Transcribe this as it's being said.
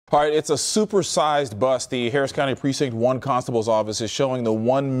All right, it's a supersized bust. The Harris County Precinct 1 Constable's Office is showing the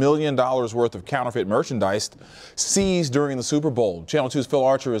 $1 million worth of counterfeit merchandise seized during the Super Bowl. Channel 2's Phil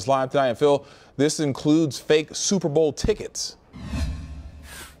Archer is live tonight. And Phil, this includes fake Super Bowl tickets.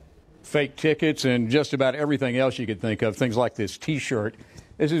 Fake tickets and just about everything else you could think of, things like this T-shirt.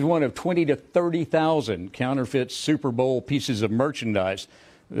 This is one of 20 to 30,000 counterfeit Super Bowl pieces of merchandise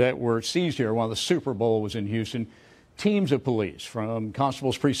that were seized here while the Super Bowl was in Houston. Teams of police from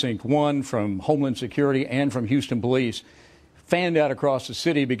Constables Precinct 1, from Homeland Security, and from Houston Police fanned out across the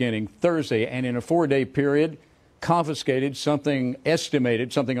city beginning Thursday, and in a 4-day period confiscated something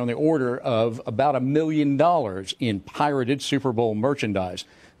on the order of about $1 million in pirated Super Bowl merchandise.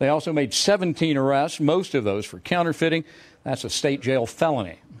 They also made 17 arrests, most of those for counterfeiting. That's a state jail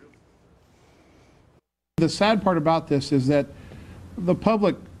felony. The sad part about this is that the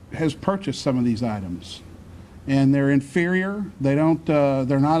public has purchased some of these items, and they're inferior. They're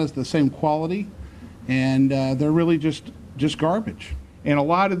not as the same quality, and they're really just garbage. And a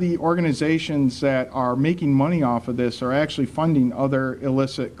lot of the organizations that are making money off of this are actually funding other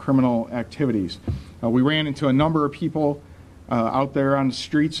illicit criminal activities. We ran into a number of people out there on the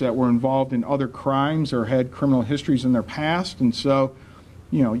streets that were involved in other crimes or had criminal histories in their past, and so,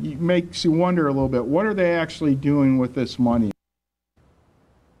 you know, it makes you wonder a little bit, what are they actually doing with this money?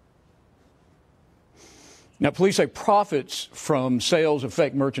 Now, police say profits from sales of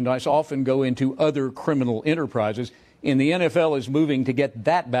fake merchandise often go into other criminal enterprises, and the NFL is moving to get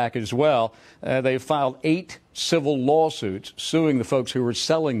that back as well. They've filed 8 civil lawsuits suing the folks who were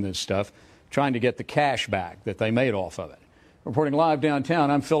selling this stuff, trying to get the cash back that they made off of it. Reporting live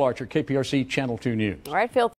downtown, I'm Phil Archer, KPRC Channel 2 News. All right, Phil.